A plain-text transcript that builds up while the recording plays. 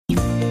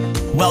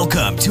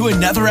Welcome to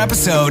another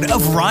episode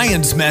of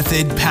Ryan's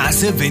Method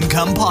Passive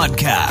Income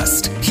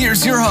Podcast.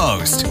 Here's your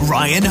host,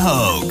 Ryan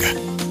Hogue.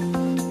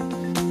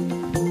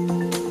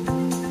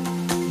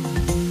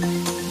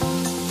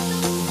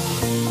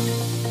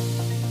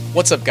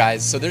 What's up,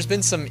 guys? So there's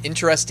been some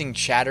interesting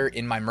chatter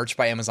in my Merch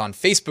by Amazon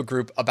Facebook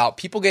group about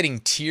people getting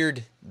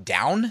tiered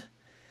down.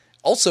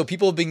 Also,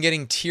 people have been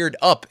getting tiered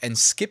up and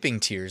skipping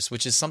tiers,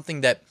 which is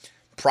something that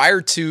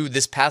prior to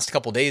this past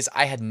couple days,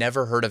 I had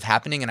never heard of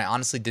happening, and I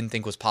honestly didn't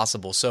think was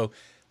possible. So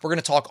we're going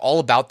to talk all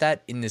about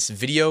that in this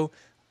video.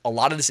 A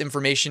lot of this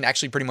information,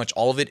 actually pretty much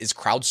all of it, is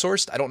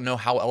crowdsourced. I don't know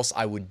how else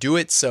I would do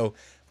it. So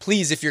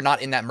please, if you're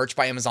not in that Merch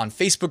by Amazon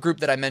Facebook group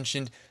that I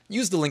mentioned,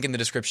 use the link in the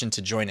description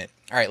to join it.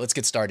 All right, let's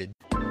get started.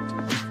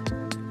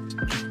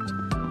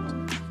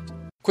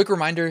 Quick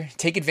reminder,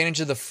 take advantage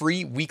of the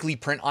free weekly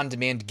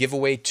print-on-demand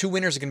giveaway. 2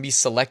 winners are going to be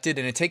selected,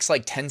 and it takes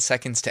like 10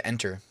 seconds to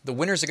enter. The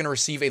winners are going to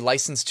receive a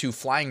license to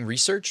Flying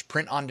Research,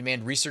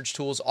 print-on-demand research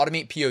tools,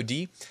 Automate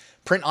POD,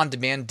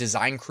 print-on-demand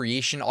design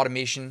creation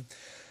automation,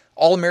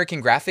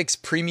 All-American Graphics,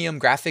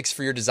 premium graphics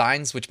for your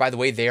designs, which, by the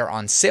way, they are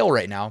on sale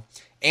right now,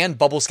 and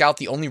Bubble Scout,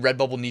 the only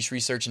Redbubble niche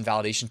research and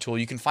validation tool.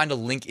 You can find a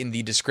link in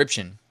the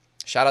description.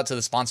 Shout out to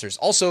the sponsors.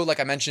 Also, like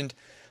I mentioned,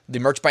 the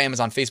Merch by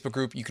Amazon Facebook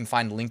group, you can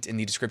find linked in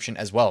the description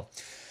as well.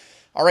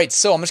 All right,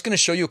 so I'm just going to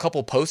show you a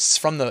couple posts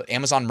from the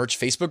Amazon Merch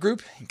Facebook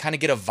group and kind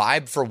of get a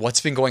vibe for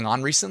what's been going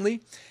on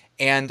recently.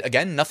 And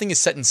again, nothing is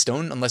set in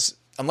stone unless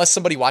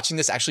somebody watching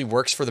this actually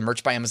works for the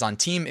Merch by Amazon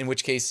team, in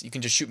which case you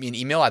can just shoot me an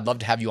email. I'd love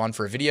to have you on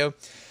for a video.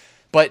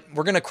 But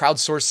we're going to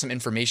crowdsource some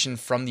information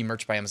from the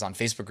Merch by Amazon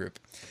Facebook group.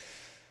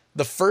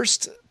 The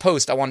first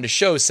post I wanted to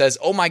show says,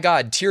 "Oh my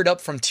God, tiered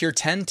up from tier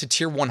 10 to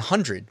tier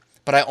 100,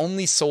 but I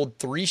only sold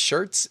 3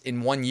 shirts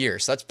in 1 year."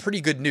 So that's pretty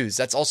good news.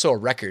 That's also a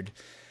record.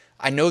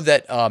 I know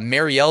that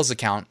Marielle's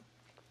account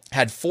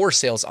had 4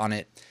 sales on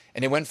it,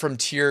 and it went from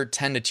tier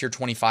 10 to tier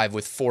 25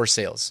 with 4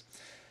 sales.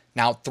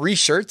 Now, 3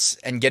 shirts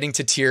and getting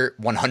to tier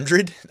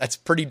 100, that's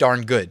pretty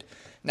darn good.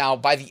 Now,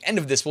 by the end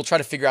of this, we'll try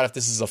to figure out if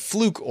this is a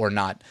fluke or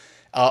not.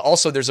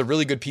 Also, there's a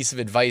really good piece of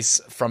advice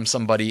from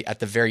somebody at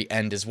the very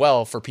end as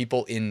well for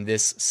people in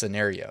this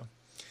scenario.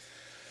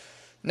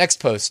 Next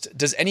post,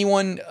 does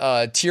anyone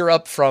tier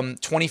up from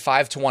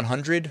 25 to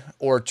 100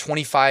 or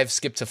 25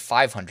 skip to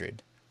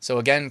 500? So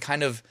again,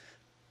 kind of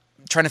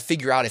trying to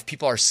figure out if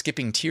people are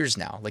skipping tiers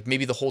now. Like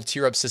maybe the whole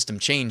tier up system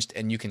changed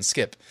and you can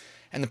skip.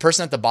 And the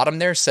person at the bottom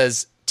there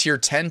says tier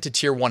 10 to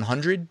tier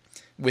 100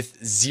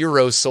 with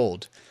 0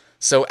 sold.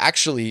 So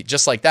actually,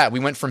 just like that, we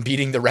went from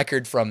beating the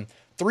record from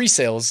 3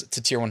 sales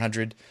to tier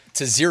 100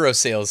 to 0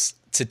 sales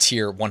to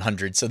tier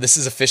 100. So this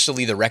is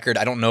officially the record.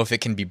 I don't know if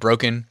it can be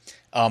broken.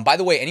 By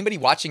the way, anybody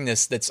watching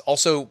this that's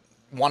also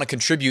want to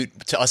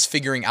contribute to us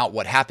figuring out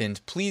what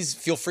happened, please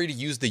feel free to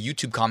use the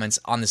YouTube comments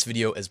on this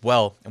video as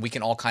well, and we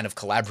can all kind of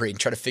collaborate and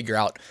try to figure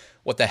out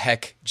what the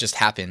heck just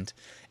happened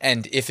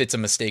and if it's a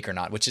mistake or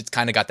not, which it's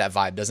kind of got that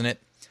vibe, doesn't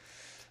it?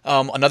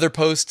 Another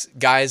post,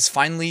 guys,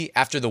 finally,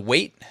 after the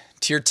wait,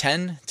 tier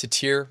 10 to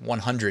tier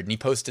 100, and he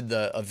posted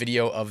a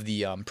video of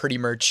the Pretty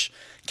Merch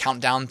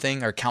countdown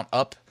thing, or count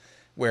up,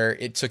 where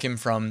it took him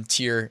from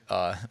tier,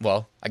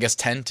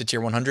 10 to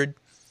tier 100.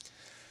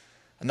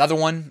 Another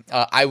one,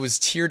 I was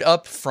tiered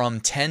up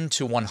from 10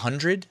 to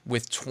 100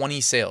 with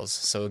 20 sales.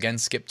 So again,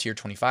 skip tier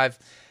 25.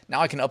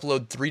 Now I can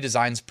upload 3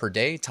 designs per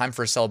day. Time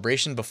for a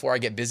celebration before I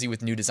get busy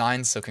with new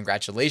designs. So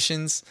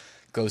congratulations,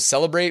 go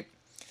celebrate.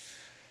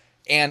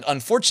 And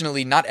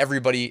unfortunately, not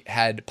everybody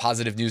had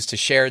positive news to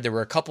share. There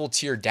were a couple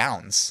tier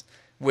downs,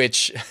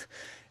 which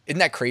isn't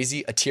that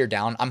crazy? A tier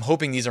down. I'm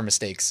hoping these are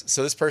mistakes.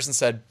 So this person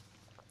said,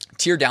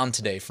 tier down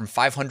today from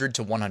 500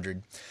 to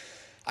 100.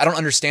 I don't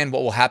understand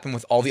what will happen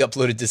with all the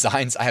uploaded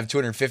designs. I have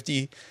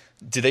 250.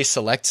 Do they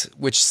select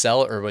which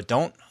sell or what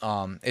don't?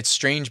 It's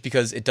strange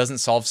because it doesn't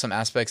solve some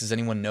aspects. Does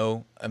anyone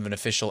know of an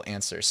official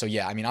answer? So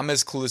yeah, I mean, I'm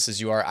as clueless as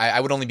you are.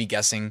 I would only be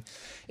guessing.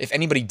 If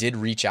anybody did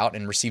reach out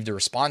and received a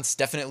response,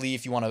 definitely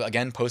if you want to,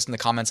 again, post in the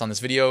comments on this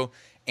video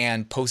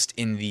and post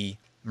in the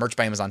Merch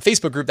by Amazon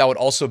Facebook group, that would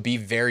also be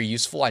very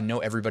useful. I know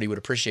everybody would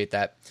appreciate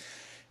that.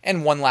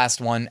 And one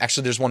last one.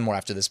 Actually, there's one more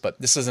after this, but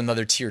this is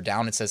another tier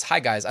down. It says, "Hi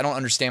guys, I don't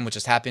understand what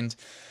just happened.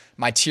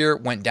 My tier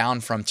went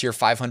down from tier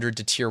 500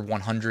 to tier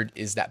 100.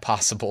 Is that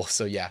possible?"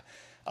 So yeah,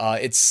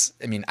 I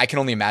can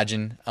only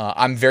imagine.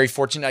 I'm very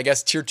fortunate, I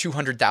guess. Tier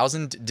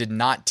 200,000 did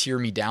not tier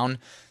me down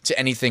to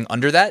anything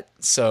under that.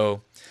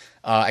 So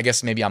I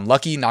guess maybe I'm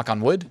lucky, knock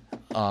on wood.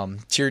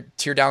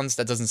 Tier downs,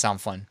 that doesn't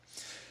sound fun.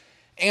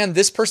 And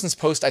this person's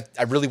post,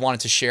 I really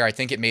wanted to share. I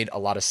think it made a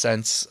lot of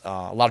sense.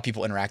 A lot of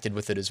people interacted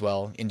with it as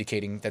well,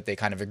 indicating that they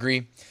kind of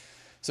agree.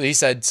 So he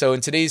said, "So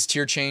in today's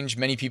tier change,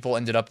 many people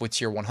ended up with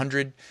tier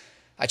 100.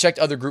 I checked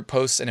other group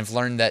posts and have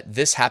learned that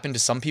this happened to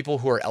some people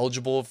who are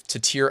eligible to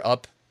tier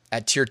up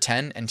at tier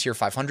 10 and tier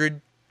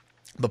 500,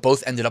 but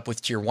both ended up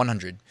with tier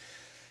 100.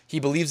 He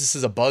believes this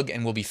is a bug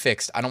and will be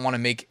fixed. I don't want to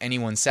make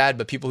anyone sad,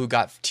 but people who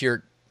got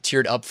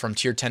tiered up from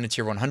tier 10 to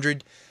tier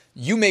 100,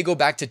 you may go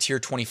back to tier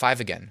 25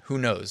 again. Who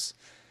knows?"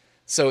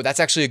 So that's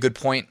actually a good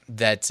point,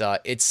 that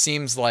it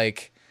seems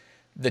like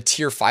the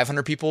tier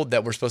 500 people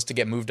that were supposed to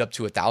get moved up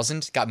to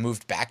 1,000 got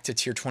moved back to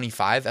tier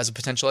 25 as a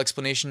potential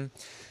explanation.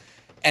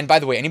 And by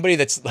the way, anybody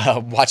that's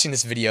watching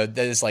this video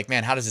that is like,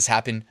 man, how does this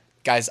happen?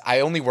 Guys, I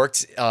only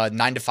worked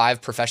 9 to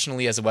 5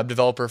 professionally as a web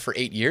developer for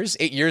 8 years.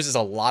 8 years is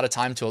a lot of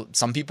time to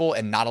some people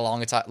and not a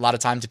lot of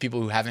time to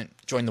people who haven't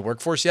joined the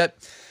workforce yet.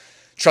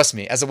 Trust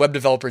me, as a web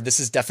developer, this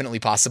is definitely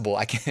possible.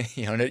 I can,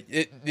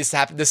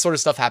 this sort of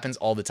stuff happens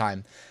all the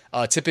time.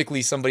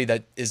 Typically, somebody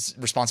that is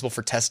responsible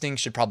for testing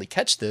should probably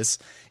catch this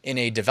in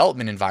a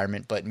development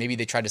environment, but maybe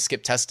they try to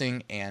skip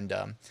testing and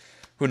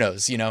who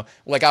knows,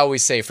 like I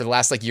always say, for the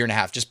last year and a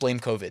half, just blame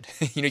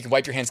COVID. You can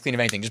wipe your hands clean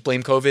of anything. Just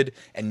blame COVID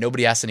and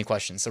nobody asks any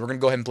questions. So we're going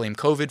to go ahead and blame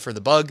COVID for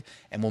the bug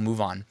and we'll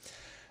move on.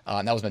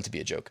 And that was meant to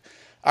be a joke.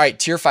 All right,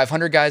 tier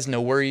 500 guys,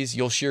 no worries.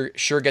 You'll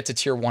sure get to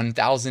tier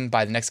 1,000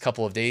 by the next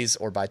couple of days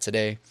or by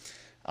today.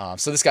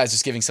 So this guy's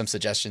just giving some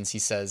suggestions. He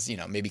says,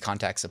 maybe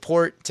contact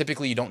support.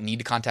 Typically, you don't need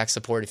to contact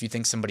support. If you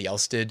think somebody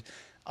else did,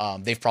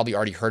 they've probably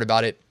already heard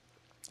about it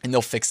and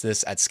they'll fix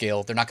this at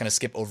scale. They're not going to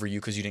skip over you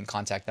because you didn't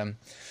contact them.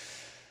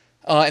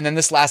 And then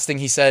this last thing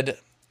he said,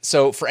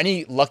 so for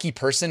any lucky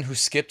person who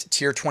skipped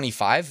tier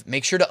 25,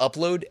 make sure to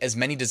upload as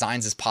many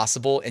designs as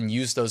possible and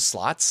use those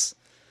slots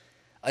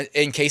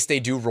in case they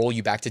do roll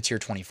you back to tier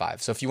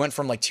 25. So if you went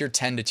from tier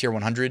 10 to tier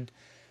 100,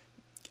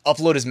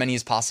 upload as many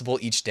as possible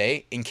each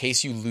day in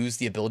case you lose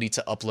the ability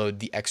to upload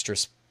the extra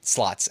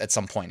slots at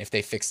some point if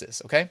they fix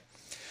this, okay?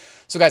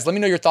 So guys, let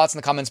me know your thoughts in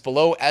the comments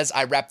below. As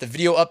I wrap the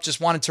video up, just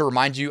wanted to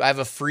remind you, I have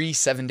a free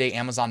 7-day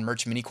Amazon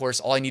merch mini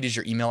course. All I need is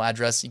your email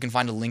address. You can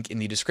find a link in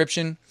the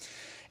description.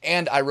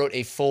 And I wrote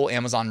a full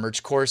Amazon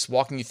merch course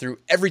walking you through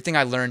everything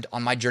I learned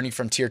on my journey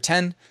from tier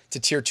 10 to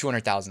tier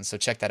 200,000. So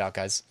check that out,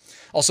 guys.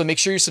 Also, make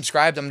sure you're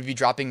subscribed. I'm going to be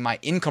dropping my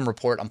income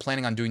report. I'm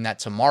planning on doing that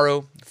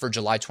tomorrow for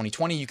July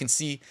 2020. You can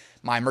see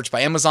my Merch by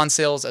Amazon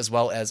sales as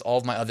well as all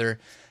of my other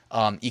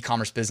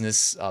e-commerce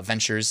business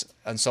ventures.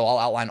 And so I'll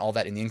outline all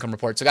that in the income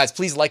report. So guys,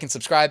 please like and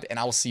subscribe, and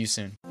I will see you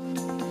soon.